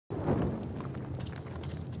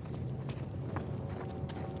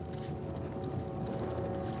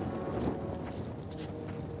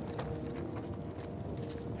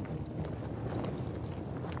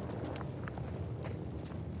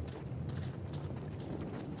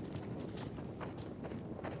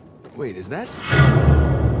Wait, is that?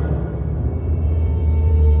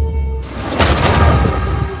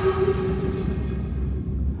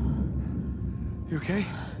 You okay?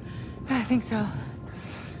 I think so.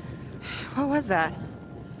 What was that?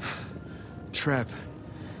 Trap.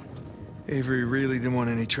 Avery really didn't want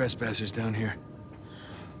any trespassers down here.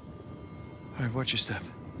 All right, watch your step.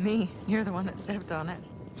 Me? You're the one that stepped on it.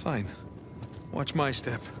 Fine. Watch my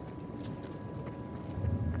step.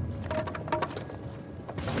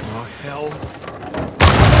 Oh, hell.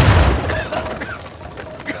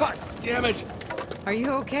 God damn it! Are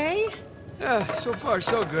you okay? Yeah, so far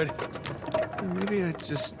so good. Maybe I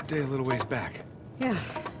just stay a little ways back. Yeah.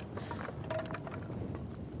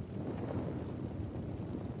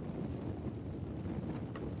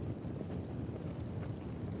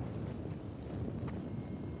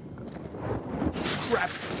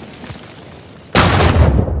 Crap!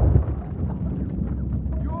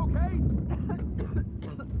 You okay?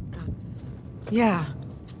 Yeah.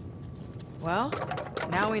 Well,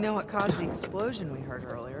 now we know what caused the explosion we heard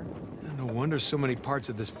earlier. No wonder so many parts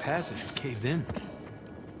of this passage have caved in.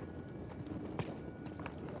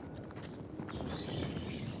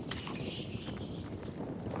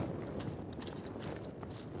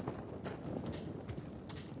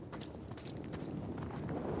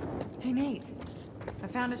 Hey, Nate. I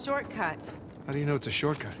found a shortcut. How do you know it's a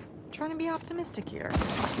shortcut? Trying to be optimistic here.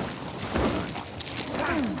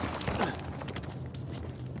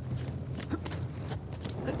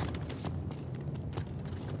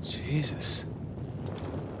 Jesus.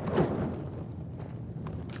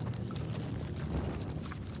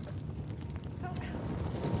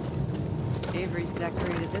 Avery's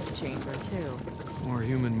decorated this chamber, too. More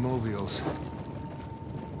human mobiles.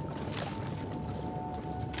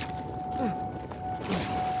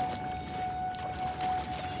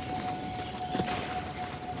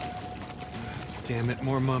 Damn it,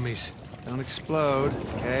 more mummies. Don't explode,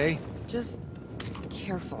 okay? Just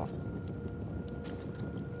careful.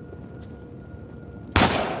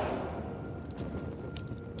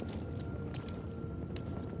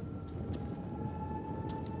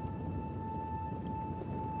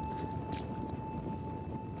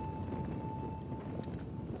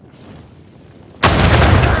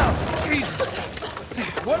 Jesus!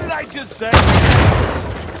 What did I just say?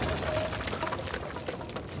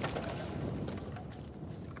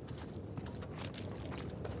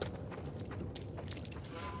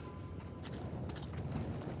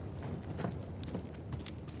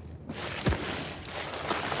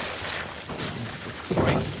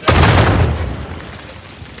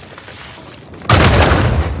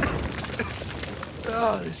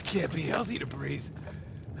 Oh, this can't be healthy to breathe.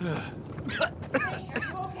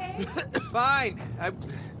 Fine.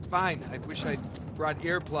 Fine. I wish I'd brought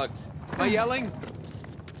earplugs. Am I yelling?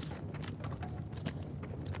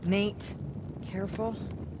 Nate, careful.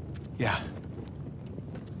 Yeah.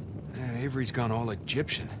 Avery's gone all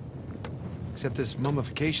Egyptian. Except this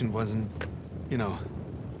mummification wasn't, you know,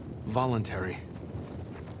 voluntary.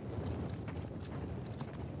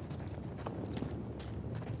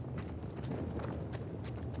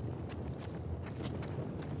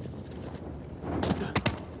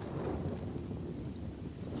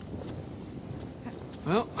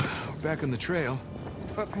 Well, we're back on the trail.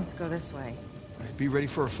 Footprints go this way. Be ready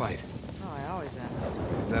for a fight. Oh, I always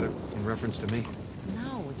am. Is that in reference to me?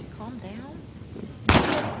 No, would you calm down?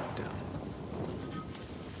 Down.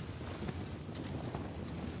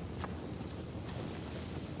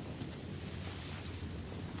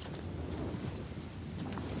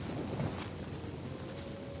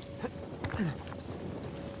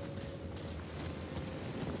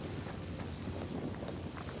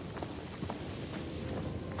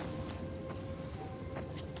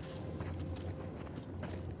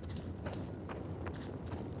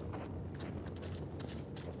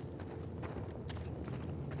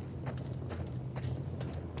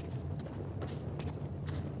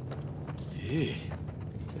 Gee,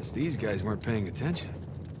 guess these guys weren't paying attention.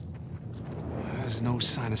 There's no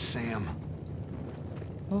sign of Sam.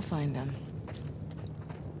 We'll find them.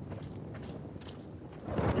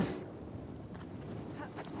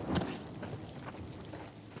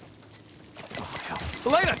 Oh, hell.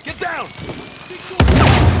 Elena, get down!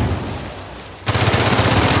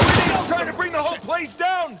 I'm trying to bring the whole place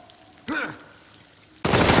down!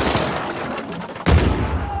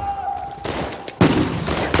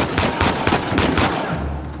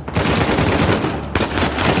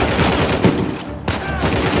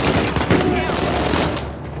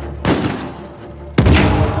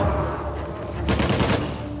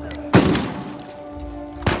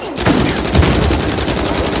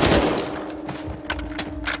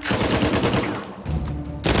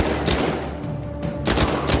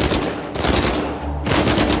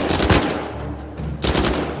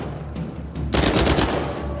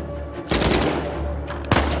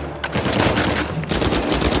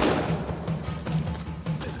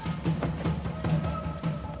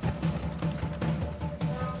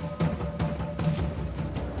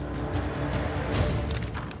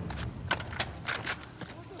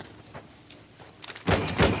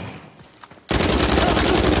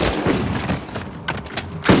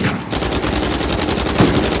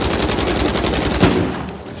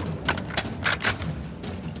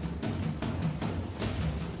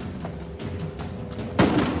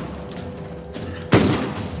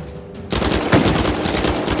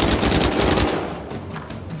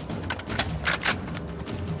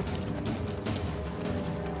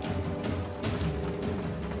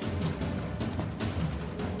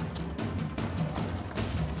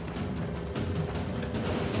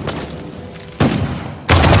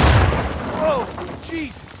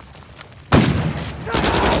 Jesus!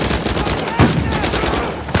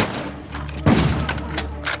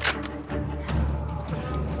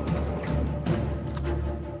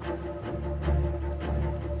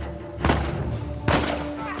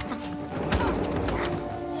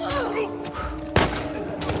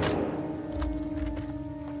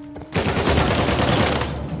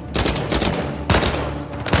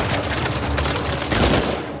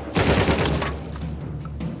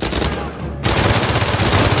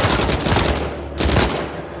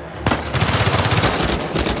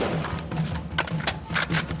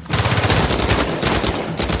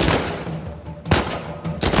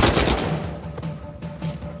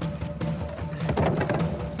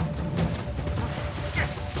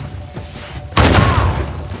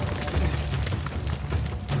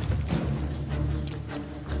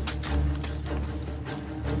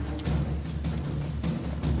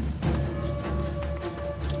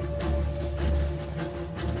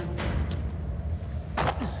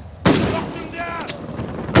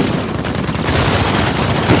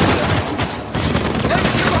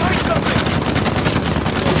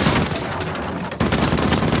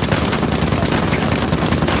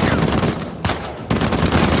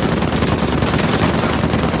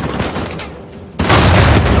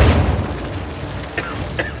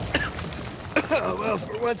 Well,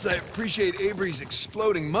 for once I appreciate Avery's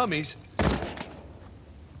exploding mummies.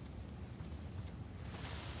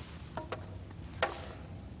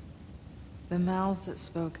 The mouths that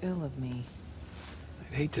spoke ill of me.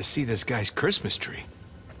 I'd hate to see this guy's Christmas tree.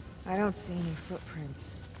 I don't see any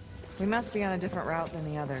footprints. We must be on a different route than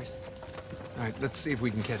the others. All right, let's see if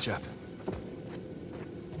we can catch up.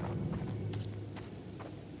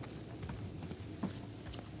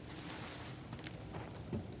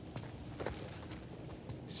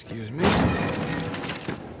 Excuse me.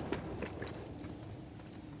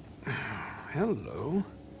 Hello.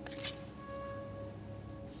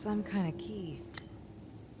 Some kind of key.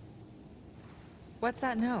 What's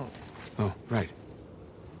that note? Oh, right.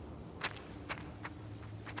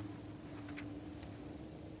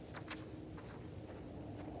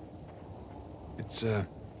 It's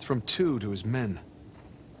from two to his men.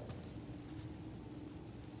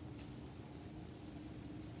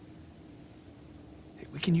 Hey,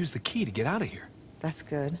 we can use the key to get out of here. That's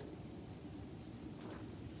good.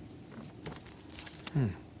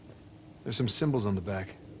 There's some symbols on the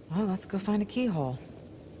back. Well, let's go find a keyhole.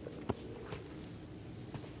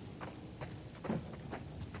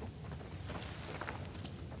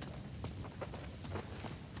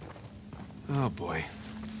 Oh, boy.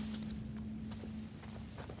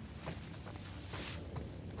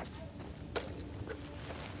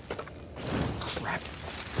 Crap.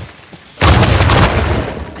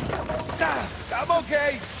 I'm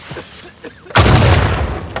okay.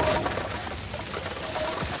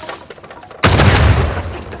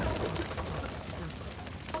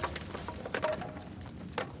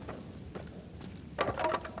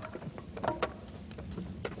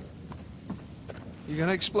 You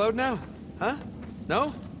gonna explode now? Huh?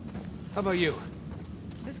 No? How about you?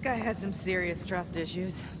 This guy had some serious trust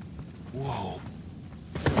issues. Whoa.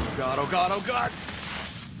 Oh God, oh God, oh God!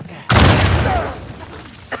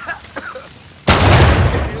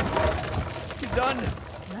 You done?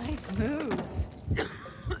 Nice moves.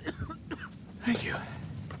 Thank you.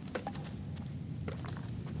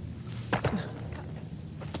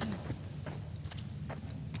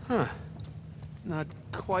 Huh. Not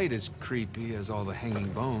quite as creepy as all the hanging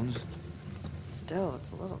bones. Still,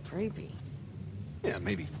 it's a little creepy. Yeah,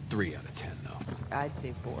 maybe 3 out of 10, though. I'd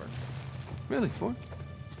say 4. Really, 4?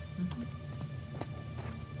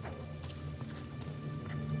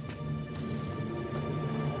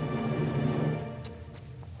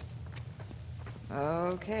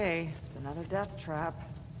 Okay, it's another death trap.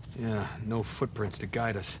 Yeah, no footprints to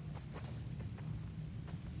guide us.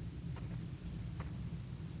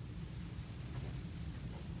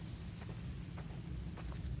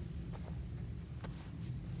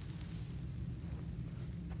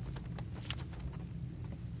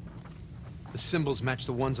 The symbols match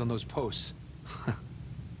the ones on those posts.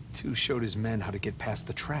 Two showed his men how to get past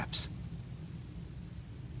the traps.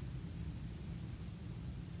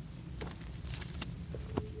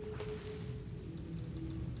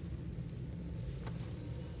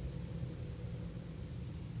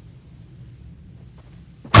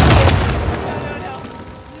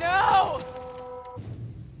 No!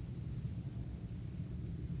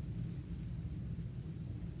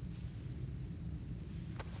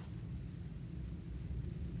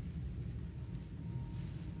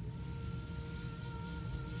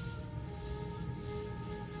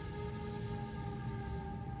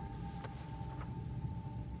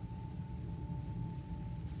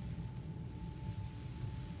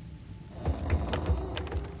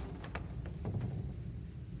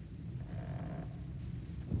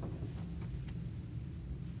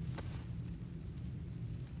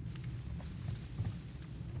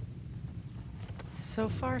 So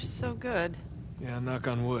far, so good. Yeah, knock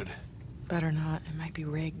on wood. Better not. It might be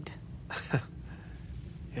rigged.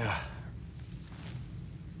 Yeah.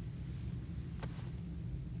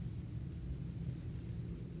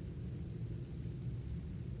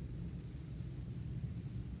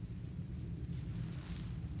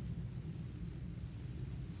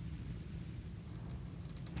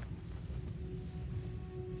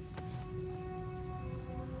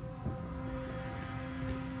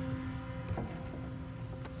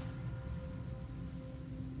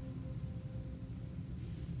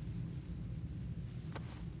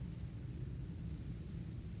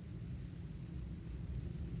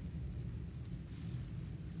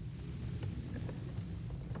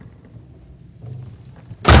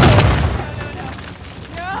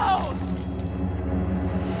 No!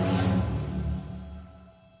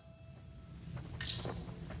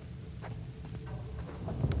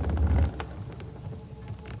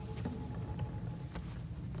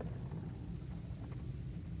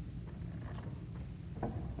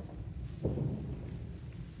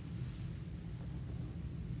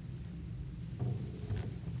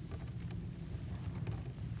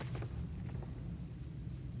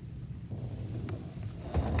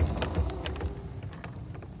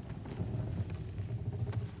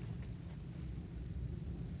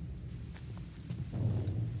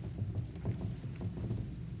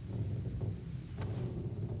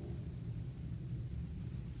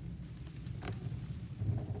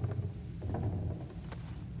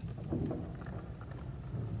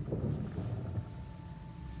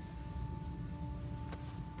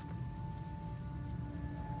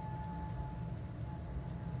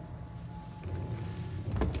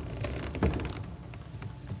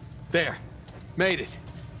 There. Made it.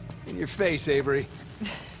 In your face, Avery.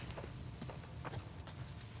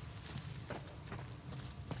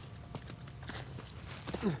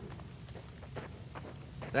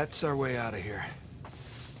 That's our way out of here.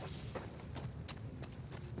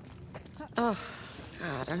 Oh,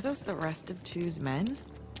 God, are those the rest of Chu's men?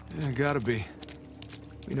 Yeah, gotta be.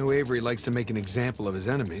 We know Avery likes to make an example of his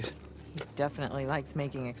enemies. He definitely likes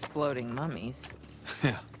making exploding mummies.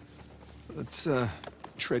 Yeah. Let's,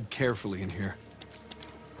 tread carefully in here.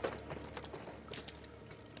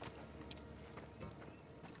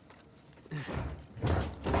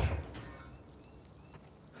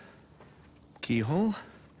 Keyhole?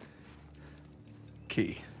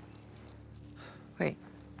 Key. Wait,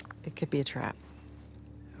 it could be a trap.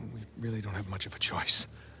 We really don't have much of a choice.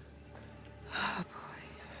 Oh, boy.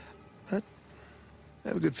 But I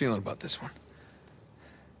have a good feeling about this one.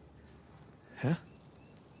 Huh?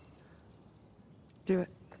 Do it.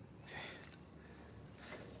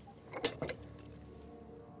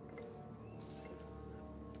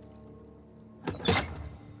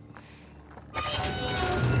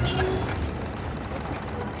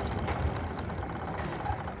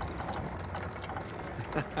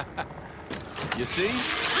 You see?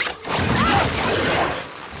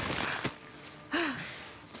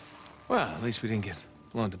 Well, at least we didn't get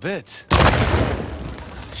blown to bits.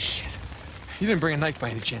 Shit. You didn't bring a knife by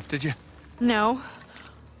any chance, did you? No.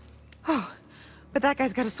 Oh, but that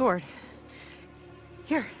guy's got a sword.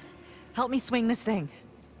 Here, help me swing this thing.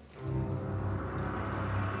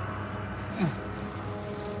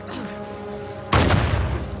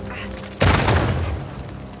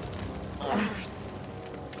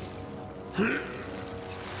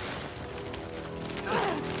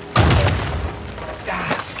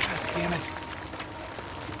 God damn it.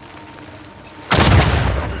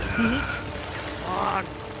 Neat.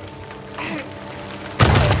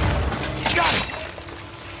 Got it!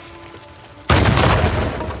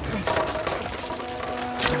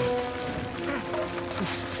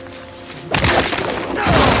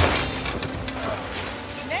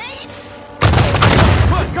 Nate!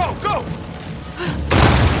 Come on, go, go!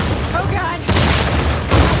 Oh, God!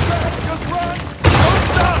 Just run! Don't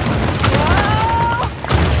stop!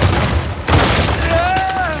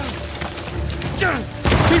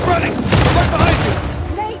 Keep running! Right behind you!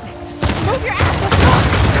 Nate! Move your ass! Let's go!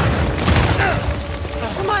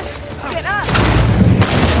 Come on, get up!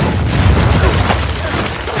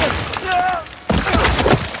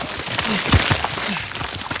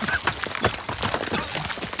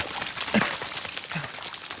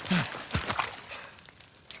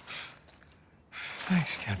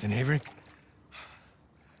 Thanks, Captain Avery.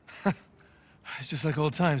 It's just like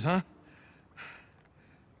old times, huh?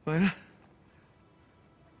 Lena?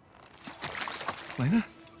 Lena?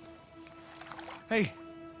 Hey!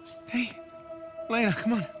 Hey! Lena,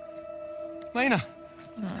 come on! Lena!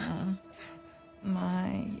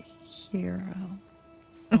 My hero.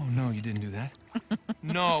 Oh, no, you didn't do that.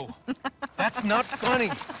 No! That's not funny.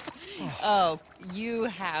 Oh, you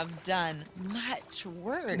have done much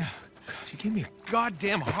worse. God, you gave me a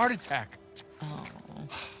goddamn heart attack. Oh,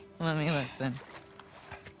 let me listen.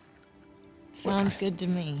 Sounds good to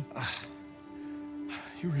me.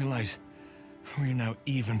 You realize we're now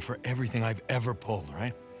even for everything I've ever pulled,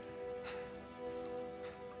 right?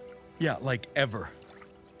 Yeah, like ever.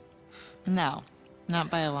 No, not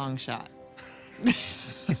by a long shot.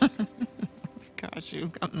 Gosh,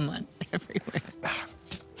 you've got mud everywhere.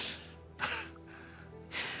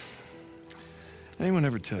 Anyone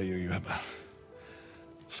ever tell you you have a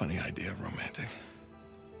funny idea of romantic?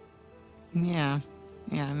 Yeah,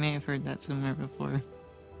 I may have heard that somewhere before.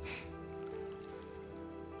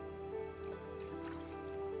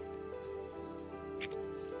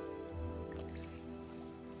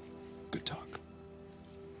 Good talk.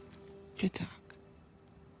 Good talk.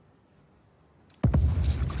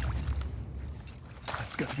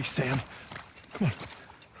 That's got to be Sam. Come on.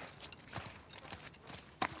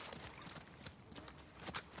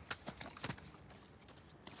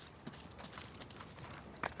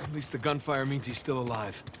 At least the gunfire means he's still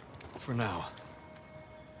alive. For now.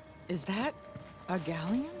 Is that a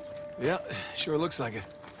galleon? Yeah, sure looks like it.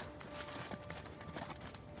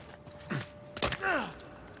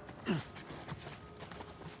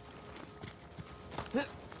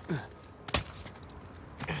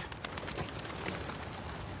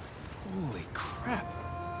 Holy crap.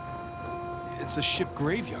 It's a ship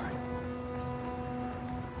graveyard.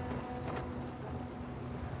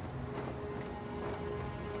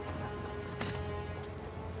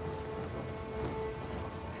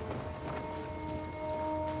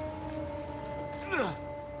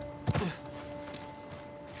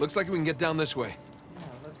 Looks like we can get down this way.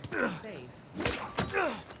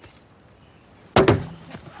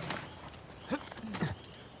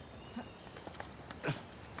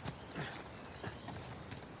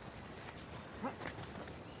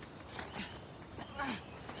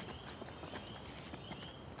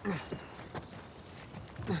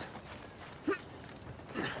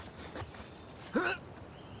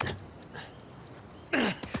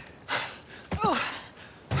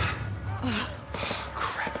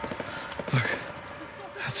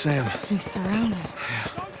 Sam. He's surrounded.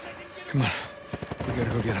 Yeah. Come on. We gotta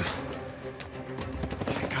go get him.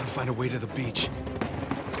 I gotta find a way to the beach.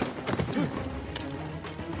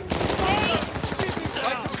 Hey!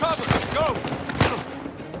 Find some cover! Go!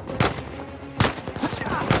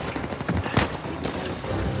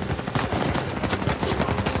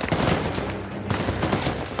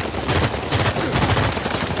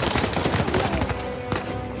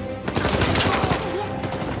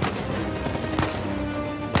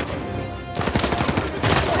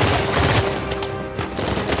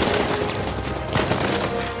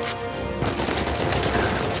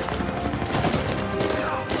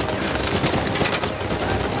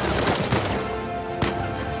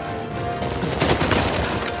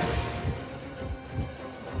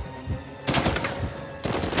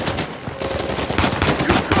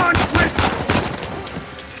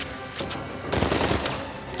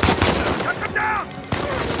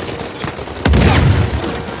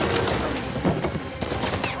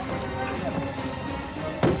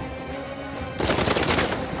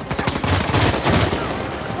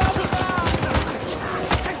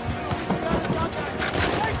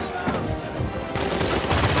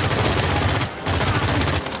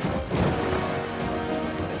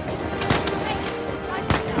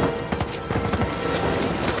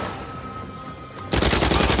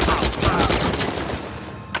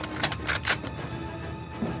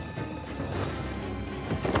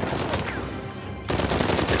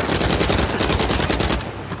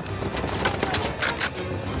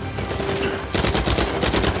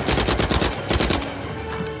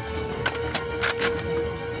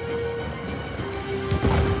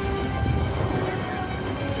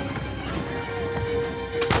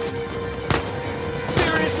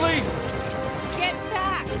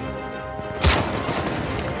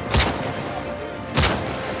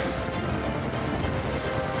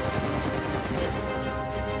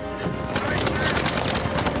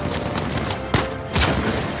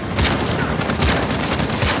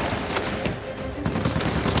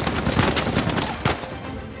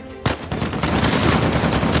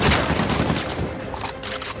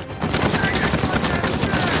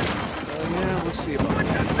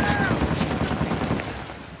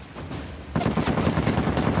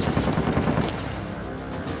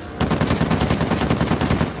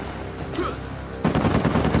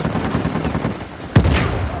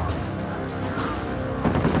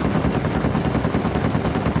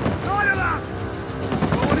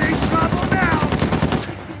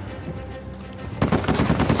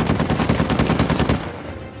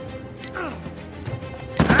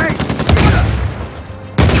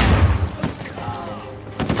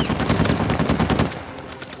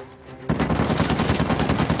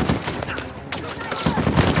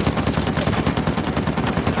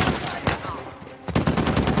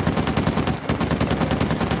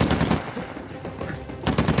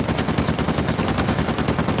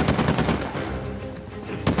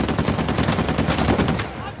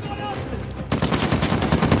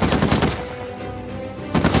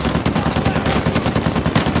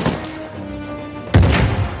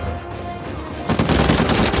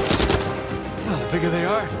 bigger they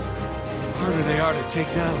are, the harder they are to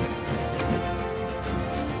take down.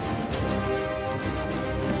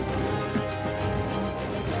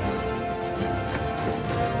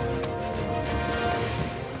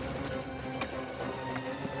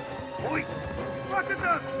 Oi! Fucking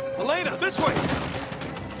done! Elena, this way!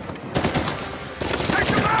 Take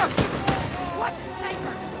them out! What? Hey!